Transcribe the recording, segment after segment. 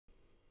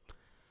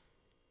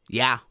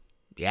Yeah,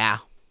 yeah,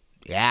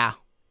 yeah,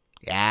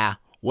 yeah.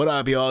 What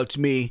up, y'all? It's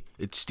me.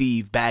 It's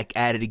Steve, back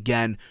at it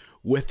again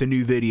with a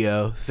new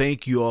video.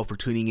 Thank you all for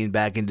tuning in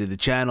back into the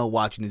channel,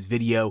 watching this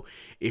video.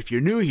 If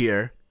you're new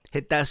here,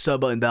 hit that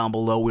sub button down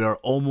below. We are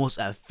almost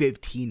at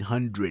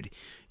 1,500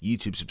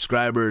 YouTube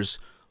subscribers.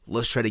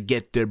 Let's try to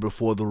get there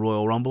before the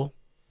Royal Rumble.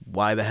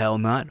 Why the hell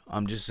not?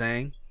 I'm just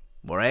saying.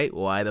 Alright,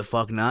 why the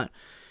fuck not?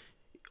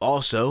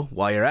 Also,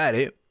 while you're at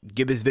it,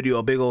 give this video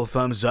a big old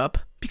thumbs up,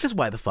 because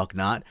why the fuck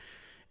not?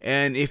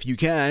 And if you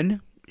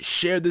can,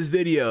 share this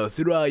video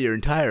throughout your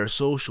entire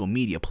social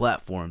media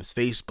platforms,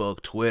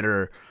 Facebook,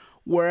 Twitter,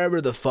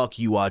 wherever the fuck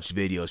you watch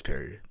videos,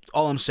 period.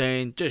 All I'm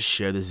saying, just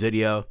share this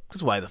video,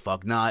 because why the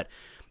fuck not?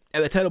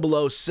 And the title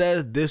below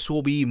says this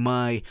will be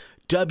my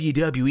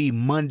WWE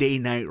Monday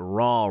Night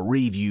Raw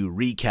review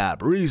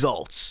recap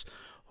results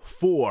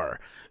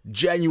for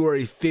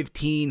January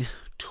 15,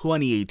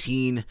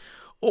 2018.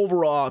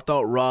 Overall, I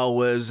thought Raw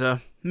was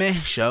a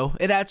meh show.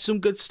 It had some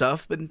good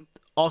stuff, but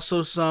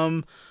also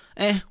some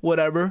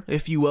whatever,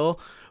 if you will.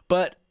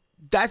 But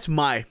that's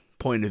my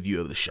point of view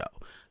of the show.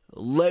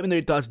 Let me know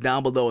your thoughts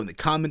down below in the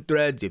comment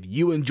threads if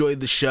you enjoyed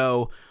the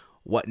show,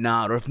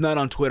 whatnot, or if not,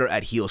 on Twitter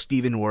at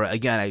HeelSteven, where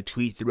again I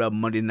tweet throughout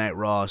Monday Night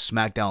Raw,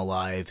 SmackDown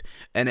Live,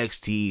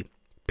 NXT,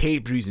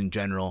 pay-per-views in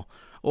general,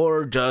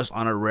 or just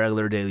on a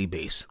regular daily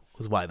basis.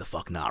 Because why the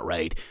fuck not,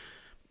 right?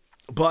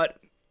 But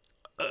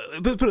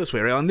put it this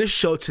way, right? On this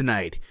show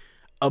tonight,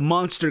 a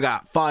monster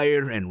got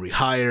fired and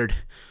rehired.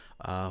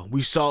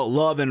 We saw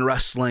love in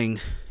wrestling,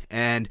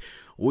 and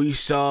we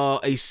saw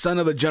a son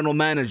of a general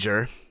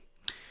manager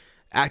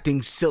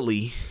acting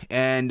silly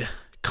and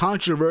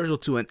controversial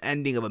to an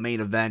ending of a main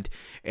event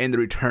and the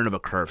return of a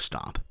curve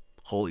stomp.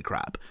 Holy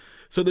crap.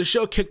 So the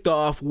show kicked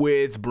off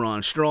with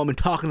Braun Strowman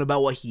talking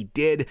about what he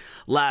did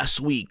last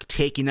week,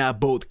 taking out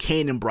both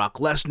Kane and Brock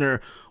Lesnar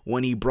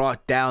when he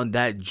brought down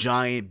that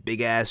giant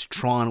big-ass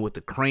Tron with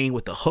the crane,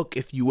 with the hook,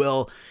 if you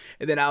will.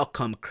 And then out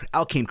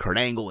came Kurt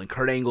Angle, and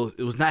Kurt Angle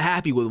was not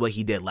happy with what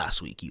he did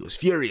last week. He was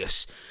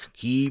furious.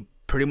 He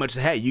pretty much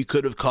said, hey, you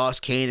could have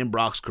cost Kane and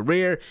Brock's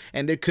career,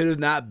 and there could have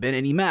not been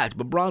any match.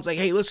 But Braun's like,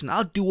 hey, listen,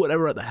 I'll do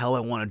whatever the hell I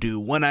want to do,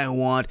 when I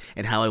want,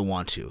 and how I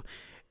want to.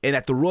 And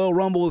at the Royal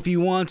Rumble, if he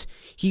wants,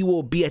 he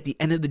will be, at the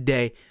end of the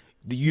day,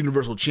 the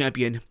Universal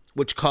Champion,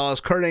 which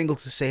caused Kurt Angle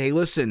to say, hey,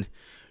 listen,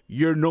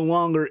 you're no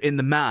longer in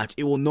the match.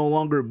 It will no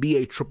longer be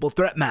a triple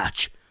threat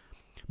match,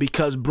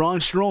 because Braun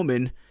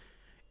Strowman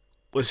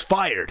was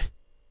fired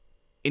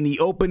in the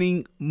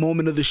opening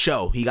moment of the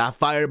show. He got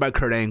fired by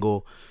Kurt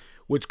Angle,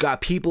 which got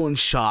people in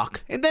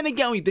shock. And then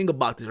again, when you think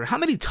about this, right, how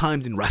many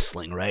times in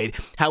wrestling, right,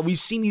 have we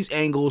seen these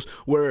angles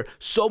where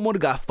someone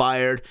got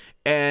fired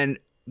and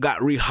got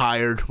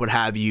rehired, what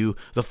have you,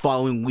 the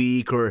following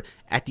week or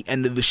at the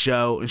end of the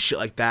show and shit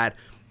like that?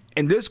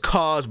 And this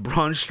caused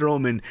Braun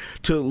Strowman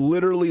to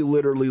literally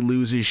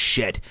lose his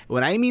shit.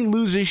 When I mean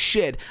lose his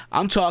shit,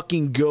 I'm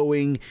talking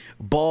going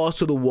balls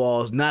to the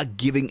walls, not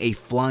giving a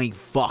flying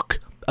fuck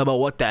about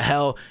what the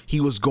hell he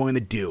was going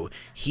to do.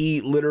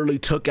 He literally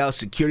took out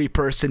security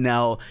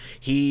personnel.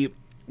 He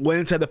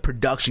went inside the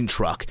production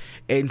truck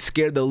and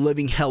scared the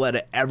living hell out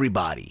of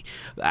everybody.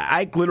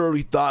 I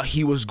literally thought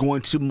he was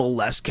going to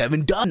molest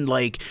Kevin Dunn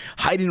like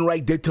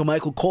Heidenreich did to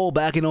Michael Cole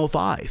back in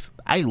 05.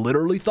 I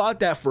literally thought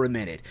that for a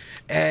minute.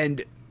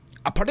 And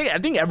I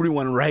think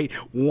everyone, right,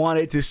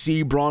 wanted to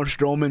see Braun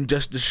Strowman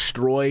just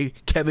destroy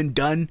Kevin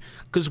Dunn,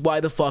 because why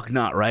the fuck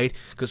not, right?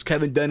 Because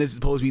Kevin Dunn is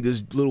supposed to be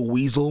this little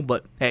weasel,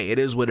 but hey, it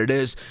is what it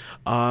is.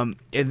 And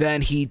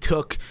then he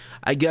took,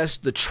 I guess,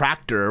 the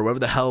tractor or whatever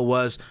the hell it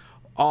was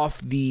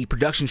off the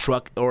production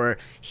truck, or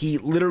he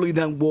literally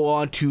then went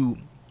on to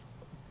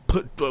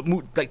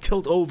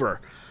tilt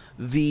over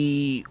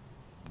the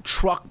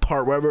truck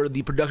part wherever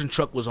the production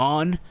truck was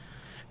on,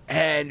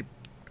 and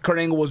Kurt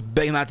Angle was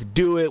begging not to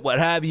do it, what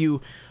have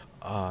you.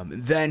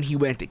 Then he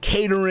went to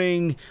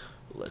catering,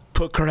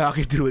 put Kurt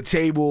Angle to a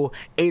table,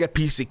 ate a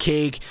piece of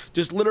cake,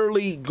 just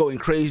literally going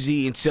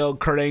crazy until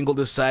Kurt Angle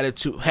decided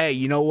to, hey,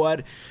 you know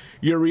what,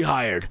 you're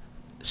rehired.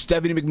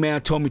 Stephanie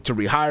McMahon told me to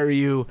rehire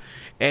you,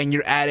 and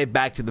you're added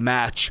back to the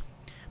match.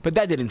 But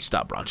that didn't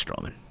stop Braun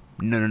Strowman.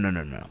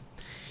 No.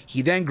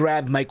 He then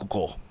grabbed Michael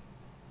Cole,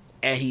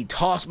 and he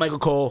tossed Michael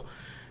Cole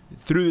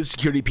through the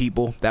security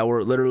people that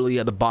were literally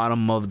at the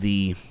bottom of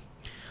the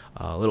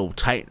little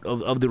tight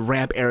of the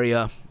ramp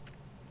area,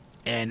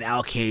 and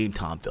out came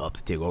Tom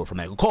Phillips to take over from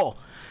Michael Cole.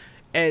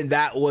 And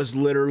that was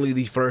literally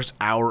the first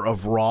hour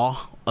of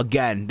Raw.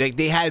 Again,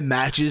 they had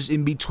matches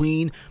in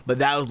between, but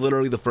that was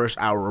literally the first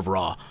hour of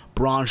Raw.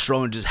 Braun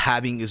Strowman just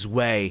having his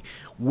way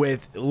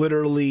with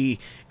literally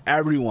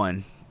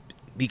everyone,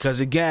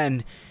 because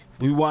again,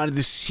 we wanted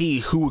to see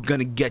who were going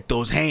to get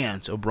those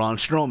hands of Braun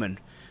Strowman.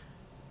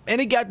 And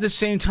again, at the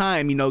same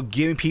time, you know,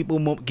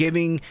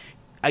 giving,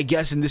 I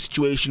guess in this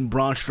situation,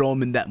 Braun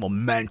Strowman that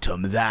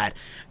momentum, that,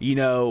 you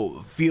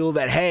know, feel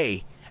that,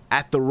 hey,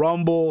 at the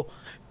Rumble,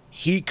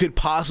 he could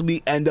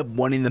possibly end up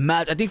winning the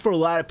match. I think for a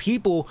lot of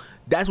people,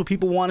 that's what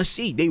people want to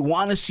see. They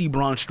want to see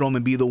Braun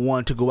Strowman be the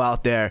one to go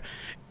out there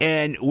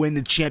and win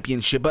the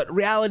championship. But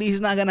reality is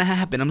not going to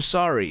happen. I'm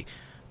sorry.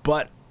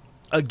 But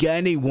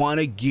again, they want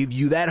to give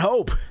you that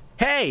hope.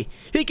 Hey,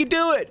 he can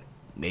do it.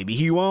 Maybe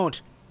he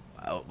won't.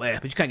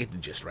 But you can't get the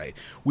gist, right?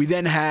 We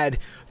then had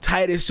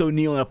Titus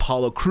O'Neil and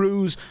Apollo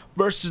Crews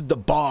versus The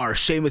Bar,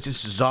 Sheamus and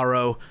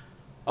Cesaro.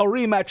 A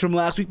rematch from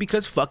last week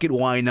because fuck it,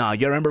 why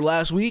not? You remember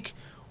last week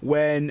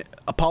when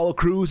Apollo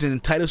Crews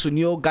and Titus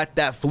O'Neil got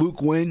that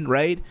fluke win,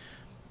 right?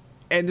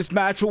 And this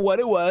match, for what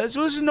it was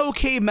an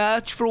okay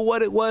match for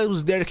what it was. It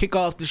was there to kick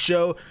off the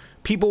show.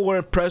 People were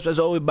impressed, as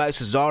always, by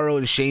Cesaro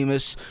and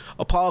Sheamus.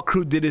 Apollo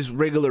Crews did his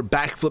regular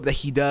backflip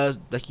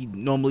that he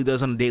normally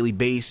does on a daily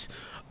basis.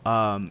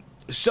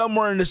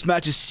 Somewhere in this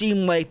match, it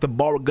seemed like The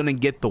Bar were going to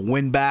get the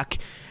win back.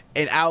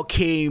 And out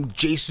came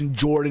Jason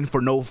Jordan for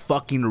no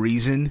fucking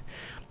reason,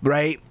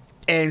 right?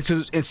 And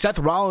Seth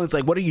Rollins,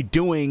 like, what are you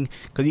doing?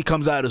 Because he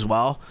comes out as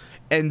well.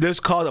 And this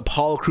caused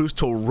Apollo Crews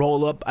to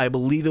roll up, I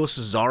believe it was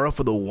Cesaro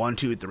for the 1,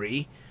 2,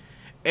 3.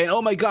 And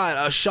oh my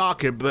god, a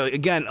shocker. But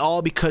again,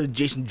 all because of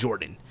Jason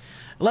Jordan.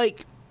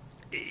 Like,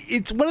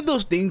 it's one of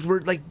those things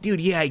where, like,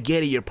 dude, yeah, I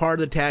get it. You're part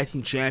of the tag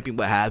team champion,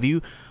 what have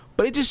you.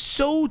 But it's just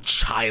so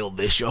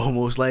childish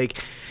almost. Like,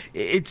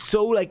 it's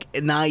so, like,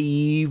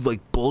 naive,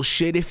 like,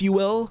 bullshit, if you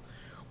will.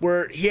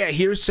 Where, yeah,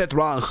 here's Seth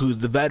Rollins, who's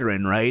the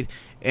veteran, right?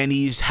 And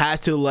he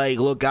has to, like,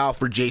 look out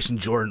for Jason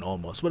Jordan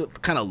almost. What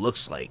it kind of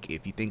looks like,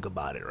 if you think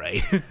about it,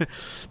 right?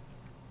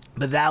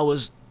 But that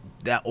was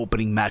that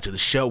opening match of the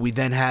show. We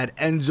then had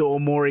Enzo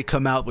Amore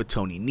come out with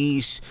Tony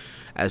Nese,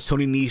 as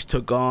Tony Nese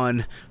took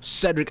on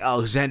Cedric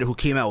Alexander, who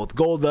came out with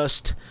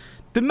Goldust.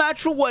 The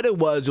match, for what it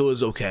was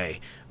okay.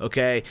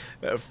 Okay?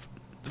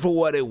 For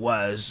what it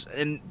was.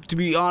 And to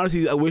be honest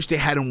with you, I wish they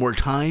had more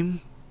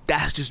time.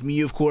 That's just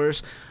me, of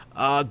course.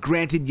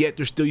 Granted, yet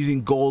they're still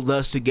using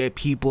Goldust to get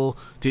people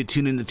to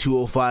tune into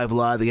 205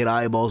 Live to get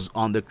eyeballs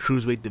on the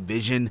Cruiserweight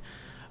division.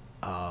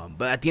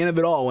 But at the end of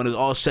it all, when it's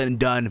all said and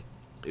done,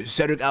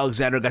 Cedric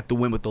Alexander got the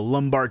win with the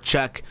lumbar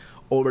check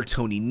over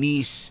Tony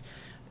Nese.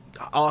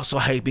 Also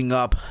hyping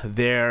up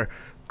their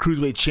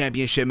Cruiserweight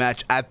Championship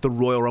match at the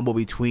Royal Rumble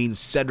between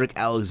Cedric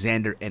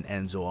Alexander and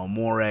Enzo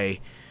Amore.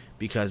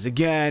 Because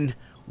again,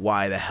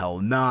 why the hell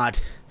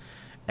not?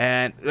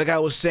 And like I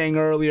was saying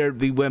earlier,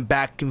 we went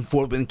back and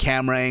forth in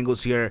camera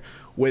angles here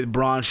with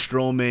Braun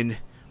Strowman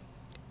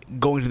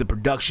going to the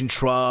production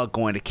truck,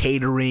 going to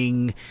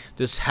catering,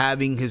 just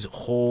having his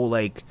whole,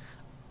 like,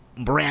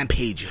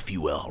 rampage, if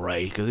you will,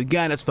 right? Because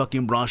again, that's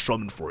fucking Braun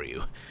Strowman for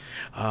you.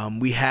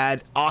 We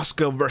had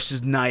Asuka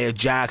versus Nia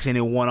Jax in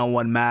a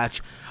one-on-one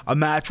match. A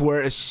match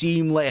where it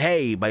seemed like,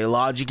 hey, by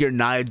logic here,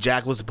 Nia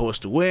Jax was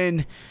supposed to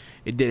win.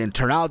 It didn't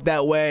turn out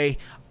that way.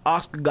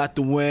 Asuka got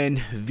the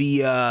win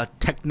via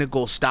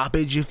technical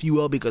stoppage, if you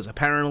will, because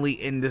apparently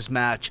in this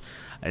match,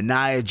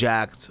 Nia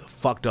Jax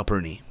fucked up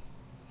her knee.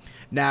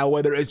 Now,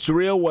 whether it's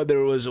real, whether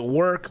it was a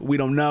work, we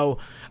don't know.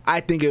 I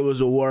think it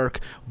was a work,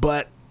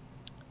 but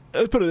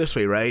let's put it this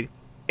way, right?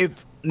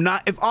 If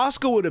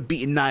Asuka would have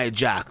beaten Nia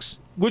Jax,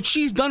 which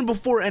she's done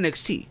before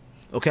NXT,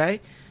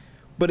 okay?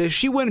 But if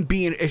she wouldn't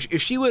be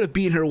if she would have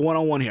beaten her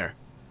one-on-one here,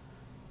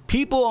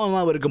 people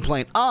online would have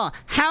complained, oh,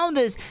 how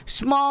does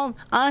small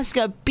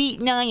Asuka beat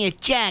Nia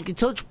Jax?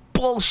 It's such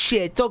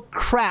bullshit, it's so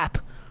crap.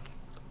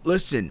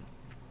 Listen,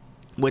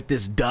 what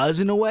this does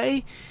in a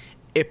way,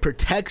 it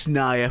protects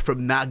Nia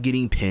from not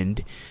getting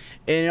pinned,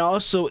 and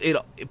also it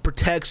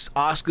protects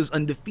Asuka's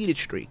undefeated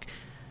streak.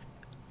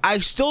 I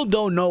still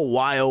don't know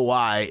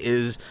why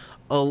is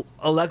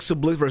Alexa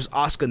Bliss versus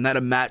Asuka not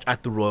a match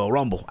at the Royal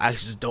Rumble. I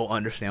just don't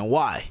understand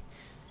why.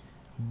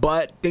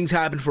 But things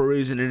happen for a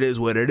reason. It is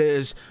what it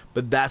is.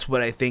 But that's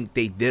what I think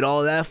they did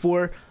all that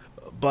for.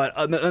 But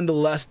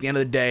nonetheless, at the end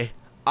of the day,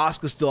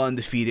 Asuka's still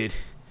undefeated.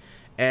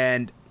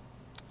 And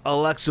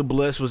Alexa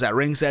Bliss was at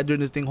ringside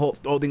during this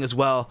whole thing as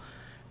well.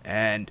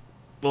 And,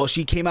 well,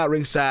 she came out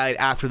ringside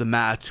after the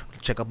match.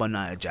 Check up on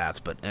Nia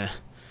Jax. But,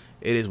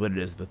 it is what it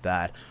is with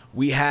that.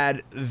 We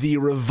had the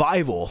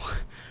Revival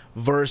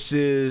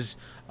versus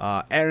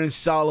Aaron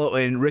Solo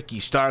and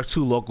Ricky Starks,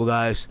 two local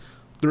guys.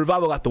 The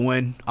Revival got the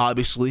win,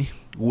 obviously,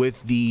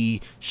 with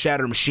the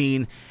Shatter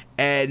Machine,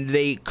 and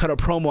they cut a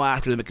promo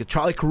after them because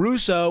Charlie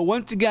Caruso,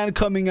 once again,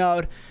 coming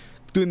out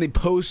doing the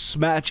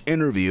post-match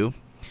interview,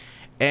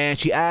 and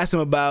she asked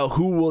him about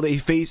who will they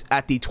face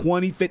at the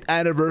 25th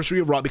anniversary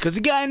of Raw, because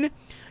again,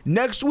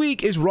 next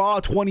week is Raw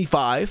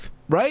 25,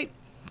 right?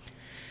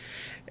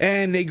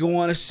 And they go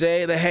on to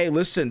say that, hey,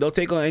 listen, don't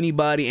take on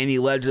anybody, any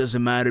legend,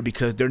 doesn't matter,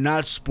 because they're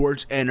not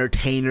sports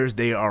entertainers,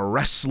 they are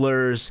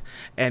wrestlers,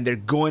 and they're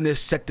going to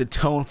set the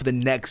tone for the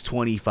next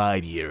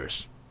 25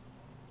 years.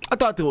 I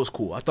thought that was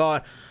cool. I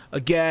thought,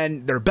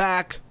 again, they're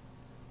back,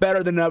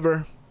 better than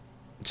ever,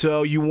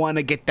 so you want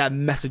to get that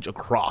message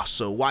across,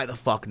 so why the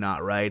fuck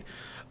not, right?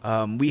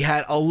 We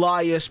had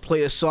Elias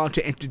play a song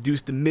to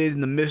introduce The Miz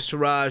and the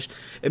Miztourage.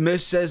 And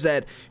Miz says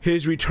that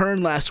his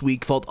return last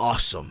week felt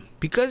awesome.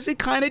 Because it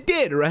kind of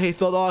did, right? It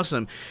felt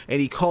awesome. And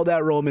he called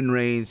out Roman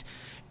Reigns.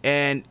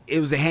 And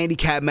it was a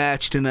handicap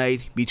match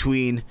tonight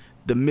between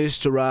the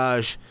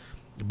Miztourage,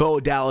 Bo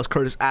Dallas,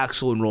 Curtis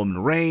Axel, and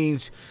Roman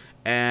Reigns.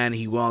 And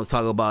he wants to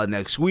talk about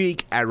next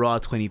week at Raw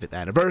 25th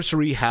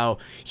anniversary, how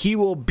he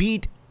will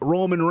beat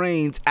Roman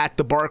Reigns at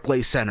the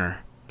Barclays Center.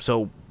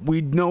 So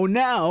we know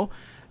now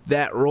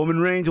that Roman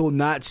Reigns will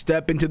not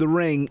step into the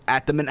ring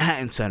at the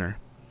Manhattan Center.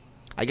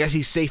 I guess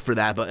he's safe for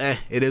that, but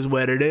it is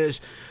what it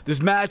is.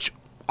 This match,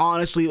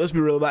 honestly, let's be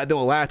real about it, though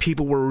a lot of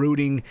people were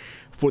rooting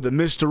for the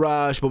Mr.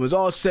 Raj, but when it was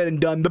all said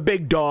and done, the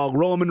big dog,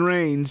 Roman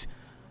Reigns,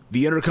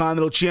 the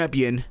Intercontinental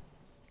Champion,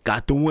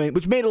 got the win,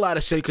 which made a lot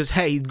of sense because,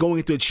 hey, he's going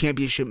into a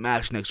championship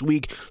match next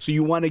week, so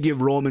you want to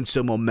give Roman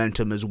some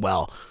momentum as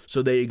well.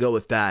 So there you go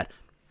with that.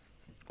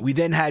 We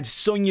then had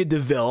Sonya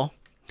Deville,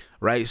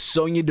 right?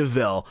 Sonya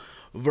Deville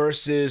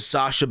versus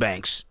Sasha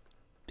Banks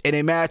in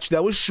a match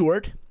that was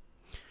short.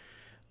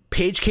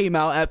 Paige came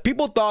out.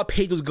 People thought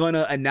Paige was going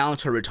to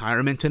announce her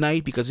retirement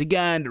tonight because,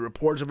 again, the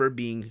reports of her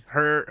being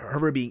hurt,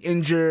 her being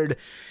injured,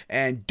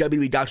 and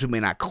WWE doctors may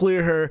not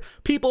clear her.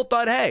 People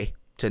thought, hey,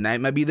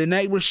 tonight might be the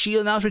night where she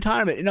announced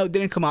retirement. You know, it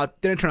didn't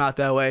turn out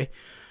that way.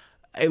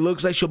 It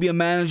looks like she'll be a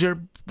manager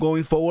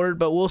going forward,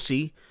 but we'll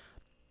see.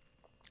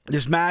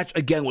 This match,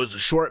 again, was a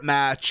short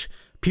match.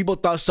 People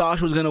thought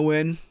Sasha was going to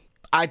win.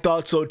 I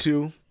thought so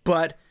too,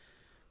 but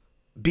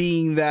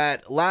being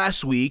that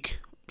last week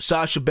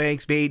Sasha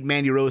Banks made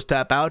Mandy Rose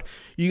tap out,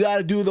 you got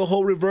to do the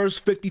whole reverse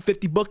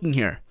 50-50 booking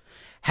here.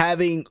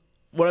 Having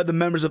one of the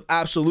members of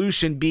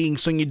Absolution, being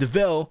Sonya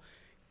Deville,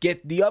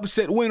 get the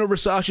upset win over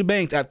Sasha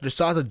Banks after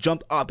Sasha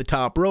jumped off the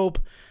top rope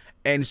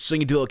and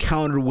Sonya Deville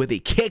countered with a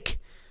kick,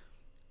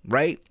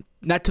 right?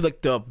 Not to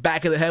like the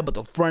back of the head, but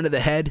the front of the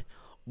head,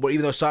 but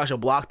even though Sasha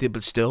blocked it,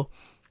 but still.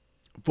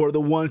 For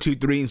the 1, 2,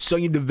 3, and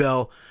Sonya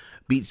Deville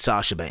beat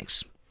Sasha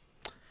Banks.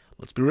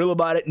 Let's be real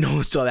about it. No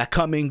one saw that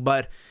coming,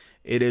 but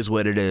it is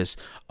what it is.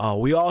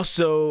 We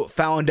also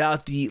found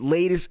out the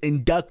latest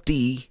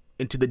inductee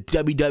into the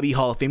WWE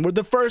Hall of Fame, or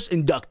the first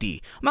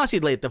inductee. I'm not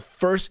saying late, the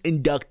first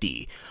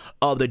inductee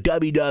of the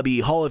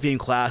WWE Hall of Fame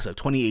class of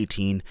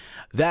 2018.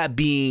 That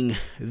being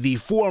the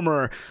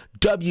former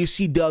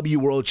WCW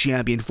World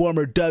Champion,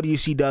 former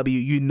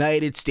WCW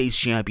United States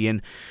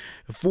Champion,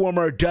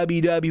 former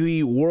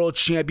WWE World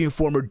Champion,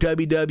 former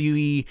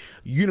WWE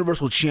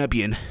Universal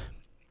Champion,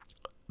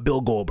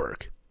 Bill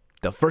Goldberg.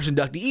 The first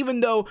inductee,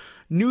 even though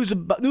news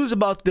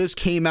about this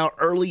came out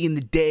early in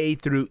the day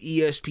through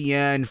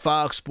ESPN,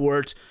 Fox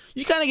Sports,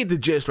 you kind of get the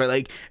gist, right?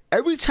 Like,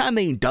 every time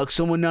they induct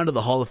someone onto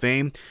the Hall of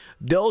Fame,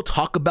 they'll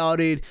talk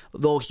about it.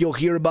 You'll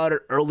hear about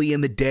it early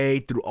in the day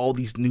through all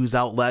these news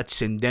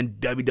outlets, and then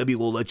WWE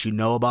will let you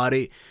know about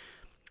it.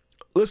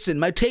 Listen,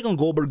 my take on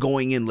Goldberg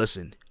going in,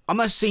 listen, I'm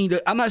not saying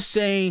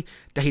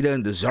that he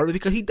doesn't deserve it,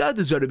 because he does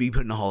deserve to be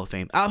put in the Hall of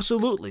Fame.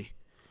 Absolutely.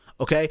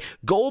 Okay?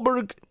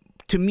 Goldberg,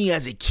 to me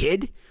as a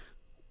kid,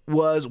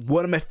 was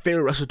one of my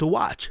favorite wrestlers to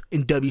watch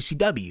in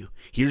WCW.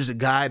 Here's a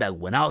guy that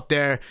went out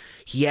there.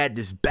 He had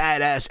this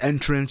badass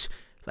entrance.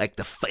 Like,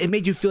 it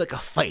made you feel like a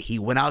fight. He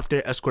went out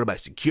there escorted by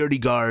security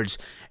guards,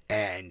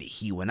 and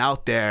he went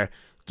out there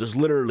just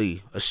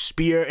literally a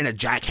spear and a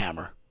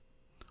jackhammer,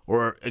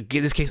 or in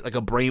this case, like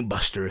a brain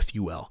buster, if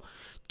you will.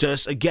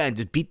 Just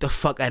beat the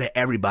fuck out of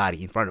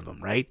everybody in front of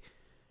him, right?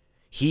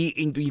 He,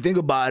 when you think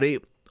about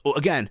it,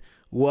 again,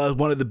 was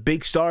one of the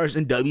big stars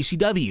in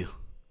WCW.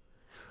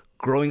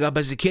 Growing up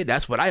as a kid,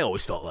 that's what I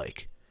always felt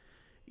like.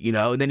 You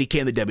know, and then he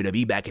came to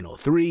WWE back in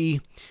 2003.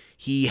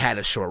 He had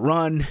a short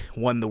run,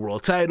 won the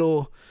world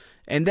title,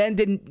 and then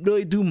didn't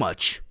really do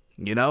much,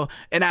 you know?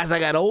 And as I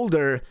got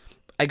older,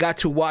 I got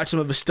to watch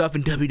some of his stuff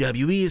in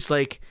WWE. It's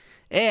like,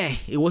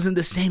 it wasn't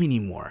the same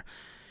anymore.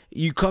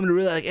 You come to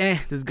realize,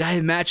 this guy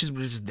in matches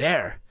was just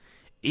there.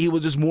 He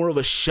was just more of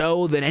a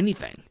show than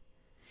anything.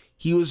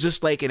 He was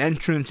just like an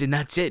entrance, and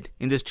that's it,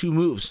 and there's 2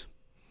 moves.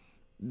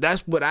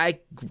 That's what I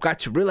got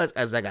to realize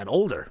as I got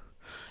older,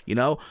 you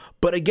know.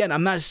 But again,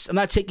 I'm not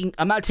taking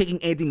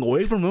anything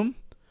away from him.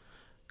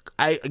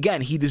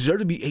 He deserved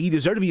to be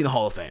in the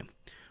Hall of Fame.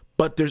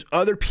 But there's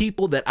other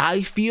people that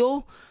I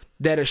feel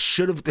that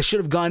should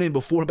have gone in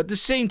before him. But at the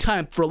same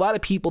time, for a lot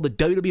of people, the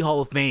WWE Hall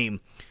of Fame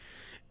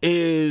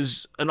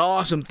is an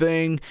awesome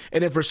thing,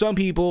 and then for some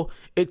people,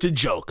 it's a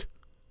joke.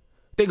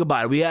 Think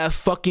about it. We have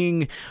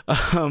freaking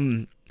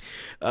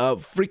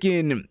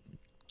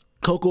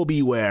Coco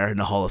Beware in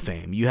the Hall of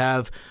Fame. You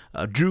have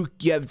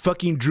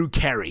fucking Drew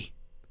Carey.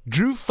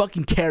 Drew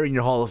fucking Carey in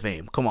your Hall of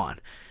Fame. Come on.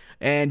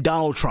 And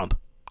Donald Trump.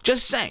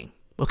 Just saying.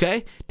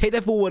 Okay? Take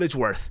that for what it's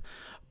worth.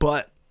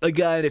 But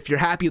again, if you're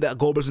happy that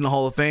Goldberg's in the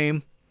Hall of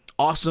Fame,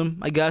 awesome,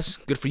 I guess.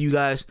 Good for you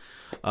guys.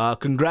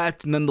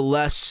 Congrats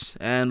nonetheless.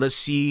 And let's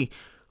see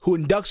who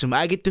inducts him.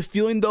 I get the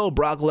feeling, though,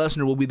 Brock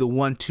Lesnar will be the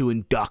one to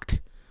induct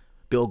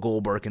Bill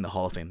Goldberg in the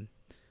Hall of Fame.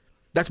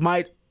 That's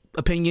my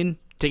opinion.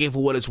 Take it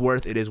for what it's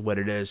worth. It is what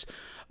it is.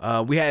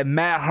 We had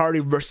Matt Hardy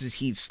versus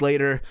Heath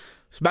Slater.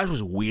 This match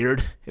was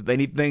weird, if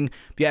anything.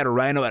 We had a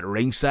Rhino at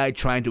ringside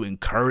trying to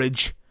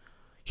encourage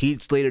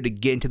Heath Slater to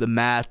get into the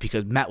match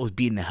because Matt was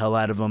beating the hell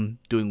out of him,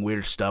 doing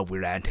weird stuff,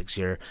 weird antics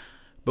here.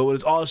 But when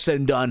it's all said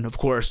and done, of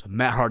course,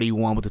 Matt Hardy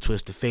won with a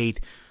twist of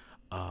fate.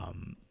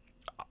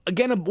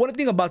 Again, one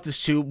thing about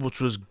this too, which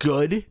was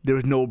good, there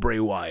was no Bray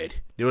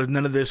Wyatt. There was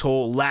none of this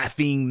whole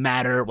laughing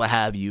matter, what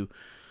have you.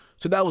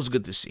 So that was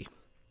good to see.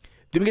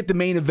 Then we get the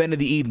main event of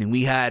the evening.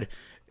 We had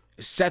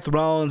Seth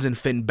Rollins and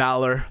Finn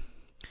Balor.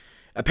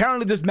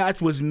 Apparently this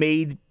match was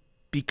made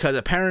because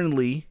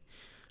apparently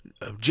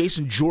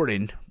Jason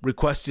Jordan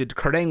requested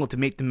Kurt Angle to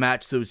make the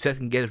match so Seth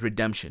can get his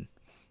redemption,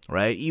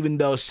 right? Even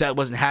though Seth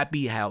wasn't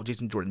happy how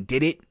Jason Jordan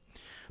did it,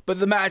 but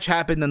the match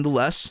happened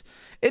nonetheless,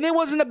 and it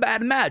wasn't a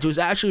bad match. It was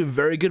actually a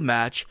very good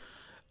match,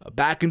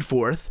 back and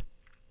forth.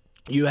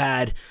 You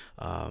had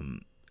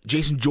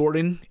Jason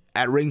Jordan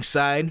at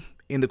ringside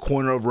in the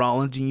corner of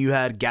Rollins, and you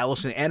had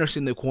Gallows and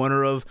Anderson in the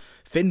corner of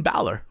Finn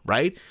Balor,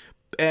 right?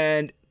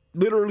 And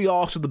literally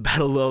also the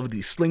battle of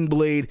the Sling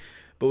Blade.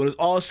 But when it was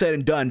all said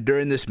and done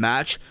during this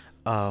match,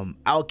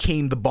 out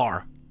came the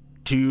Bar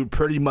to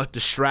pretty much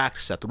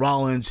distract Seth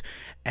Rollins.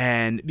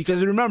 And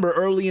because remember,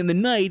 early in the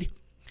night,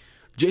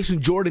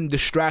 Jason Jordan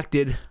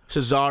distracted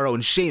Cesaro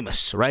and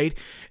Sheamus, right?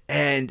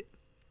 And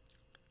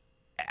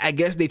I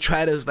guess they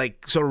try to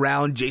like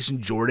surround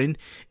Jason Jordan,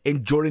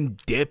 and Jordan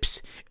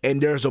dips,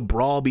 and there's a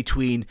brawl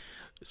between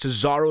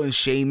Cesaro and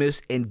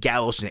Sheamus and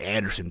Gallows and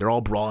Anderson. They're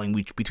all brawling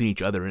between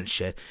each other and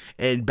shit.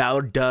 And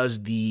Balor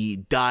does the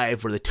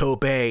dive or the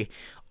tope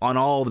on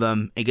all of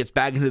them and gets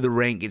back into the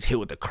ring, gets hit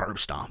with the curb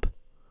stomp.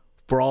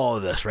 For all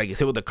of this, right? Gets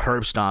hit with the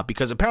curb stomp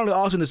because apparently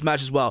also in this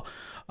match as well,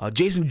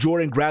 Jason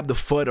Jordan grabbed the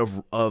foot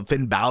of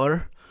Finn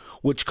Balor,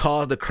 which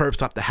caused the curb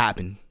stomp to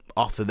happen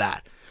off of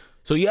that.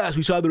 So yes,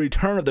 we saw the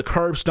return of the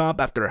curb stomp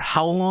after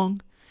how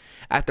long?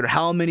 After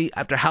how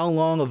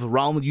long of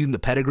Rollins using the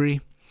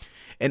pedigree?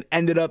 And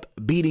ended up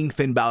beating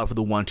Finn Balor for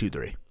the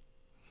 1-2-3.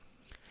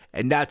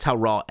 And that's how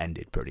Raw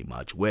ended pretty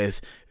much, with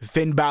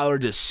Finn Balor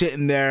just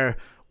sitting there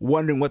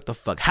wondering what the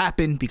fuck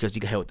happened because he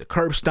got hit with the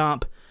curb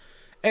stomp.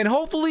 And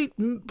hopefully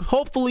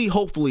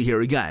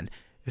here again,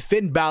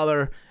 Finn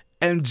Balor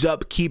ends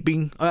up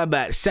keeping,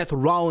 Seth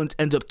Rollins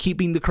ends up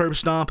keeping the curb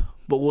stomp,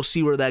 but we'll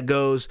see where that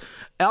goes.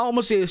 I'll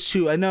almost say this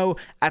too. I know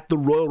at the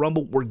Royal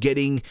Rumble we're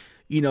getting,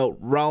 you know,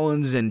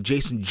 Rollins and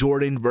Jason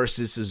Jordan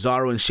versus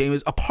Cesaro and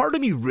Sheamus. A part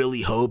of me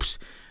really hopes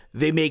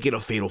they make it a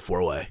fatal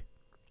 4-way.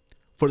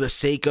 For the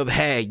sake of,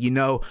 hey, you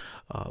know,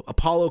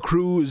 Apollo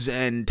Crews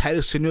and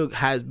Titus Canuck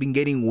has been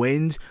getting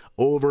wins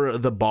over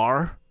the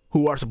Bar,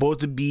 who are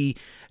supposed to be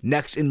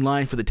next in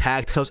line for the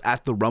tag titles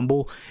at the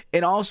Rumble.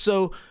 And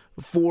also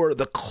for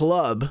the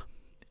Club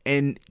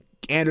and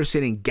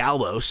Anderson and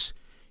Gallows,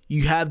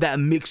 you have that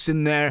mix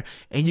in there,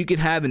 and you can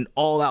have an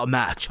all-out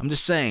match. I'm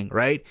just saying,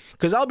 right?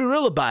 Because I'll be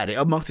real about it.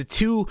 Amongst the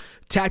two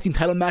tag team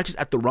title matches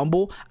at the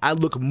Rumble, I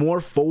look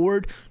more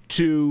forward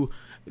to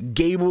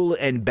Gable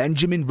and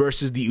Benjamin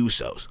versus the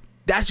Usos.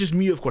 That's just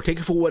me, of course. Take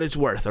it for what it's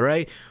worth, all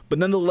right? But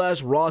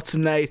nonetheless, Raw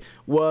tonight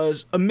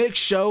was a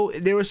mixed show.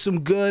 There was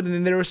some good, and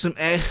then there was some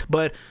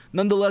but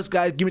nonetheless,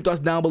 guys, give me thoughts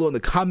down below in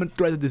the comment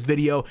thread of this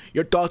video.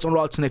 Your thoughts on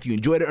Raw tonight, if you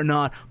enjoyed it or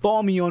not.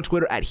 Follow me on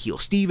Twitter at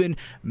HeelSteven.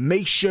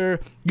 Make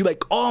sure you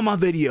like all my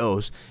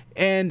videos.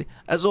 And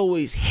as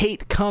always,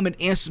 hate, comment,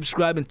 and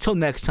subscribe. Until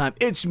next time,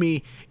 it's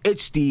me,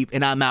 it's Steve,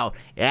 and I'm out.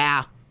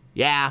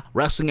 Yeah,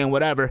 wrestling and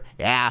whatever.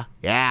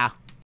 Yeah.